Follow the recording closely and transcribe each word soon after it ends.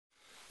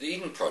The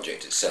Eden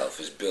project itself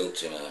is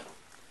built in a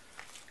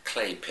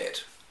clay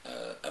pit,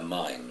 a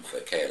mine for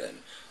kaolin,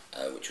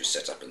 which was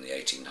set up in the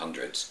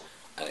 1800s,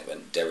 and it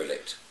went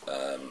derelict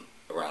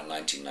around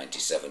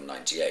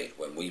 1997-98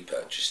 when we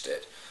purchased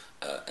it,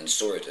 and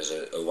saw it as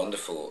a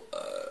wonderful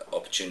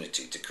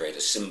opportunity to create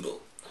a symbol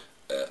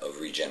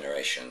of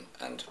regeneration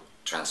and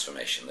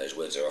transformation. Those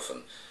words are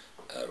often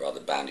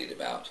rather bandied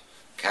about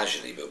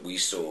casually, but we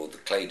saw the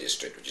clay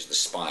district, which is the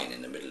spine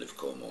in the middle of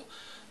Cornwall,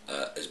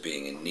 as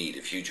being in need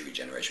of huge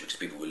regeneration, because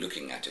people were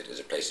looking at it as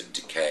a place of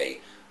decay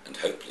and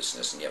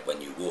hopelessness, and yet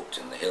when you walked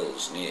in the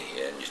hills near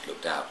here and just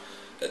looked out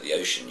at the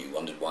ocean, you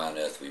wondered why on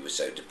earth we were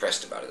so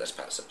depressed about it. That's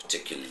perhaps a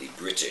particularly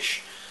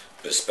British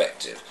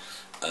perspective,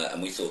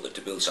 and we thought that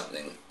to build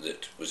something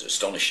that was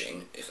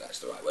astonishing, if that's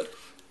the right word,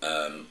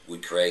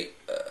 would create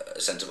a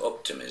sense of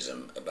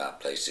optimism about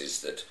places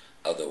that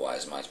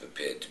otherwise might have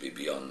appeared to be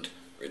beyond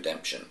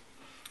redemption.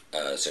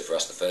 So for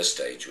us the first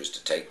stage was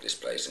to take this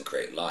place and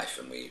create life,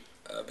 and we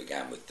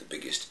began with the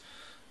biggest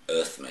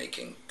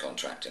earth-making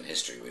contract in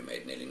history. We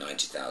made nearly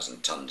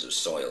 90,000 tonnes of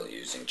soil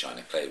using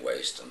China clay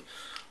waste and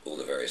all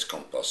the various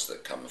composts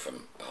that come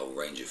from a whole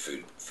range of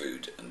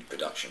food and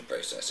production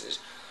processes,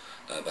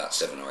 about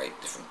 7 or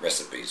 8 different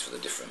recipes for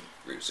the different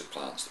roots of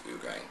plants that we were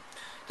growing.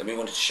 Then we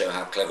wanted to show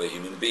how clever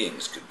human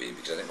beings could be,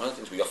 because I think one of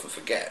the things we often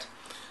forget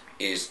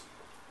is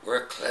we're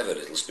a clever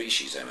little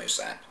species, Homo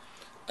sap.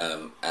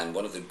 And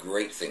one of the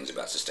great things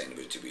about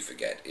sustainability we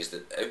forget is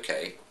that,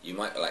 okay, you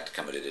might like to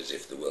come at it as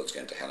if the world's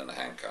going to hell in a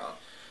handcart.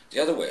 The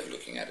other way of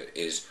looking at it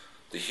is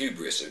the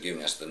hubris of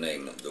giving us the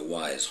name the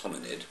wise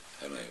hominid,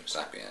 Homo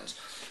sapiens,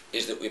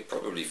 is that we're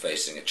probably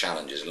facing a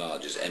challenge as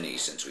large as any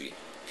since we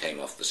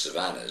came off the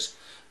savannas.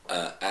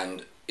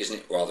 And isn't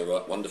it rather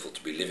wonderful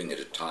to be living at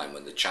a time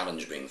when the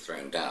challenge being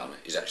thrown down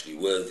is actually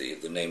worthy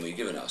of the name we've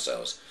given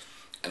ourselves?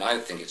 And I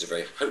think it's a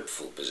very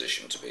hopeful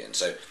position to be in.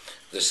 So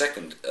the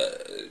second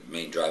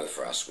main driver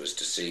for us was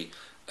to see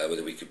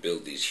whether we could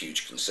build these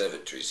huge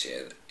conservatories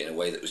here in a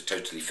way that was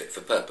totally fit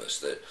for purpose,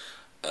 that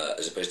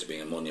as opposed to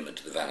being a monument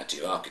to the vanity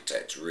of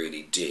architects,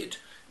 really did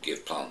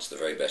give plants the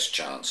very best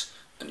chance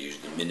and use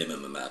the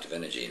minimum amount of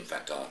energy. In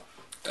fact, our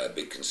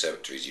big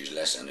conservatories use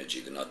less energy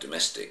than our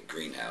domestic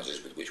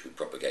greenhouses with which we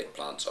propagate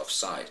plants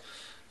off-site.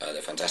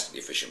 They're fantastically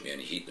efficient. We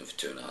only heat them for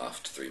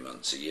 2.5 to 3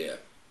 months a year.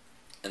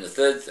 And the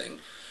third thing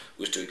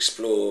was to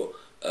explore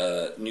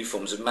new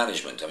forms of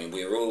management. I mean,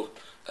 we're all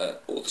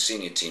the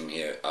senior team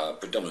here are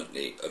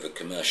predominantly of a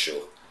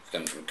commercial,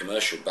 coming from a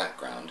commercial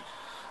background,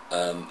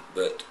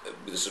 but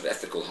with a sort of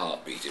ethical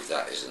heartbeat, if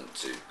that isn't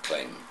to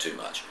claim too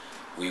much.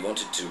 We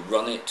wanted to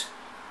run it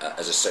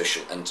as a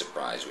social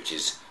enterprise, which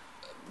is,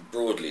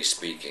 broadly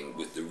speaking,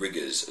 with the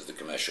rigours of the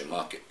commercial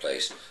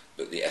marketplace,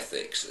 but the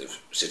ethics of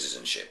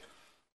citizenship.